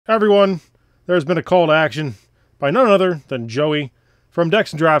Everyone, there's been a call to action by none other than Joey from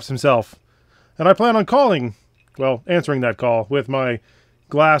Decks and Drafts himself. And I plan on answering that call with my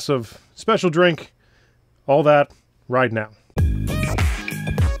glass of special drink, all that, right now.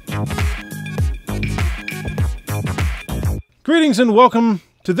 Greetings and welcome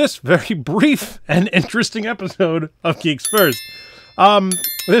to this very brief and interesting episode of Geeks First.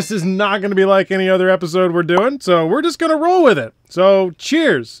 This is not going to be like any other episode we're doing, so we're just going to roll with it. So,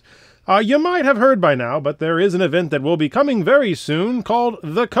 cheers. You might have heard by now, but there is an event that will be coming very soon called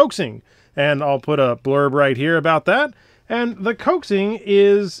the Coaxing. And I'll put a blurb right here about that. And the Coaxing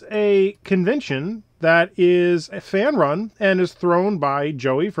is a convention that is fan-run and is thrown by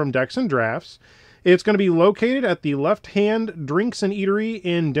Joey from Decks and Drafts. It's going to be located at the Left Hand Drinks and Eatery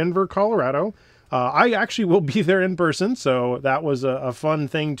in Denver, Colorado. I actually will be there in person, so that was a fun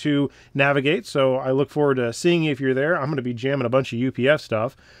thing to navigate. So I look forward to seeing you if you're there. I'm going to be jamming a bunch of UPF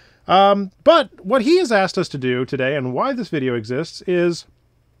stuff. But what he has asked us to do today, and why this video exists, is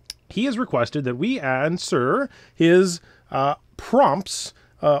he has requested that we answer his prompts,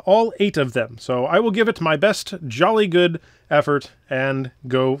 all 8 of them. So I will give it my best jolly good effort and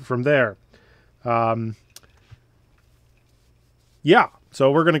go from there. Yeah. So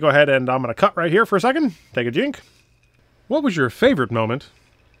we're going to go ahead and I'm going to cut right here for a second. Take a jink. What was your favorite moment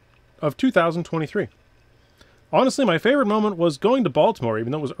of 2023? Honestly, my favorite moment was going to Baltimore,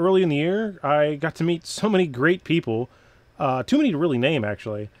 even though it was early in the year. I got to meet so many great people. Too many to really name,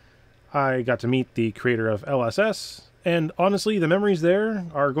 actually. I got to meet the creator of LSS. And honestly, the memories there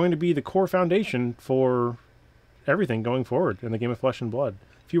are going to be the core foundation for everything going forward in the game of Flesh and Blood.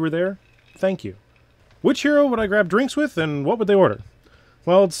 If you were there, thank you. Which hero would I grab drinks with, and what would they order?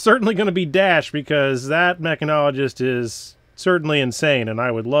 Well, it's certainly going to be Dash, because that mechanologist is certainly insane, and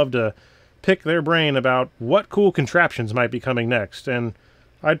I would love to pick their brain about what cool contraptions might be coming next. And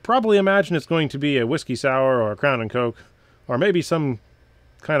I'd probably imagine it's going to be a whiskey sour or a Crown and Coke, or maybe some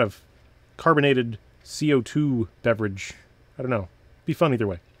kind of carbonated CO2 beverage. I don't know. Be fun either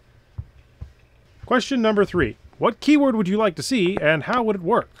way. Question number 3. What keyword would you like to see, and how would it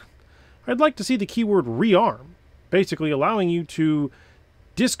work? I'd like to see the keyword rearm, basically allowing you to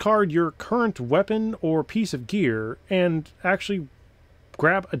discard your current weapon or piece of gear and actually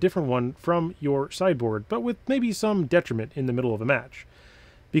grab a different one from your sideboard, but with maybe some detriment in the middle of a match,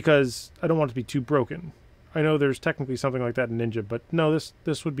 because I don't want it to be too broken. I know there's technically something like that in Ninja, but no,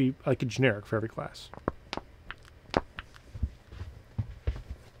 this would be like a generic for every class.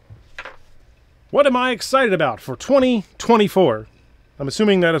 What am I excited about for 2024? I'm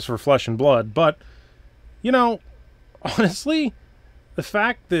assuming that is for Flesh and Blood, but, you know, honestly, the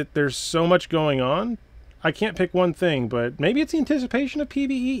fact that there's so much going on, I can't pick one thing, but maybe it's the anticipation of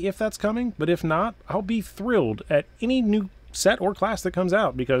PvE if that's coming, but if not, I'll be thrilled at any new set or class that comes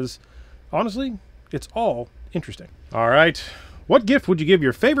out, because, honestly, it's all interesting. Alright, what gift would you give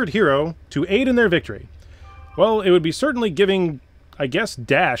your favorite hero to aid in their victory? Well, it would be certainly giving, I guess,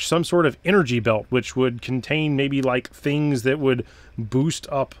 Dash some sort of energy belt, which would contain maybe like things that would boost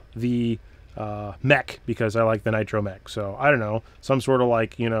up the mech, because I like the Nitro mech. So I don't know, some sort of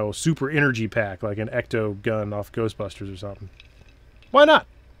like, you know, super energy pack, like an Ecto gun off Ghostbusters or something. Why not?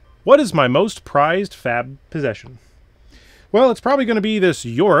 What is my most prized fab possession? Well, it's probably going to be this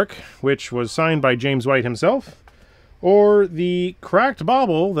Yorick, which was signed by James White himself, or the cracked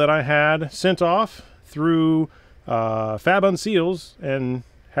bauble that I had sent off through Fab Unseals and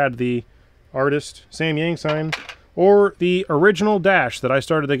had the artist Sam Yang sign, or the original Dash that I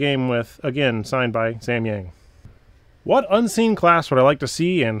started the game with, again signed by Sam Yang. What unseen class would I like to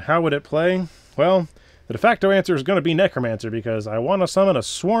see, and how would it play? Well, the de facto answer is going to be Necromancer, because I want to summon a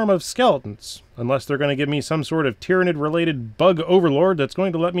swarm of skeletons, unless they're going to give me some sort of Tyranid related bug overlord that's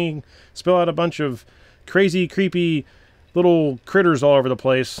going to let me spill out a bunch of crazy, creepy little critters all over the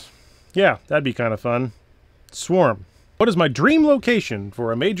place. Yeah, that'd be kind of fun. Swarm. What is my dream location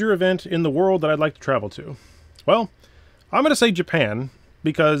for a major event in the world that I'd like to travel to? Well, I'm going to say Japan,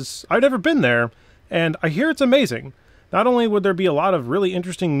 because I've never been there, and I hear it's amazing. Not only would there be a lot of really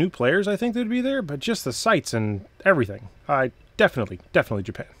interesting new players I think that would be there, but just the sights and everything. Definitely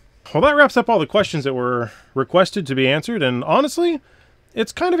Japan. Well, that wraps up all the questions that were requested to be answered, and honestly,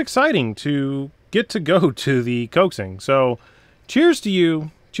 it's kind of exciting to get to go to the Coaxing. So, cheers to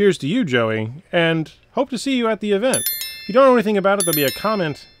you, Joey, and hope to see you at the event. If you don't know anything about it, there'll be a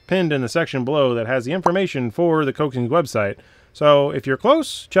comment pinned in the section below that has the information for the Coaxing website. So if you're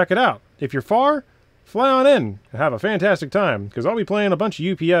close, check it out. If you're far, fly on in and have a fantastic time, because I'll be playing a bunch of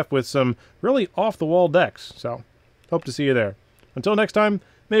UPF with some really off-the-wall decks. So hope to see you there. Until next time,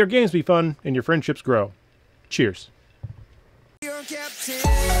 may your games be fun and your friendships grow. Cheers.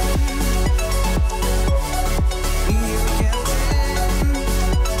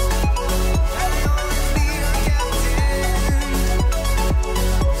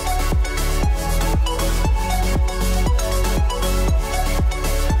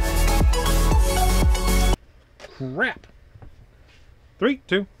 Crap. 3,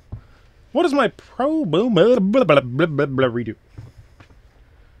 2. What is my pro boom redo?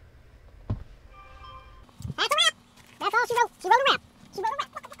 That's a wrap. That's all she wrote. She wrote a rap. She wrote a rap.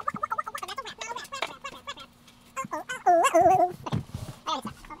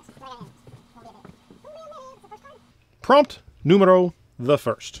 Prompt numero the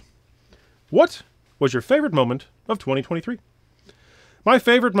first. What was your favorite moment of 2023? My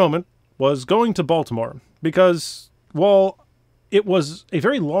favorite moment was going to Baltimore because, while it was a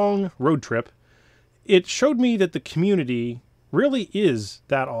very long road trip, it showed me that the community really is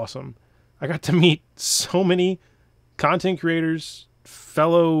that awesome. I got to meet so many content creators,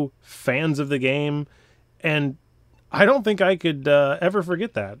 fellow fans of the game, and I don't think I could ever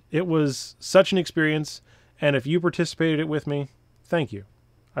forget that. It was such an experience, and if you participated it with me, thank you.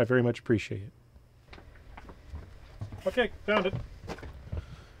 I very much appreciate it. Okay, found it.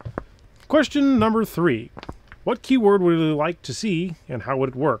 Question number 3. What keyword would you like to see, and how would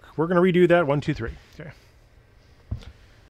it work? We're going to redo that 1, 2, 3.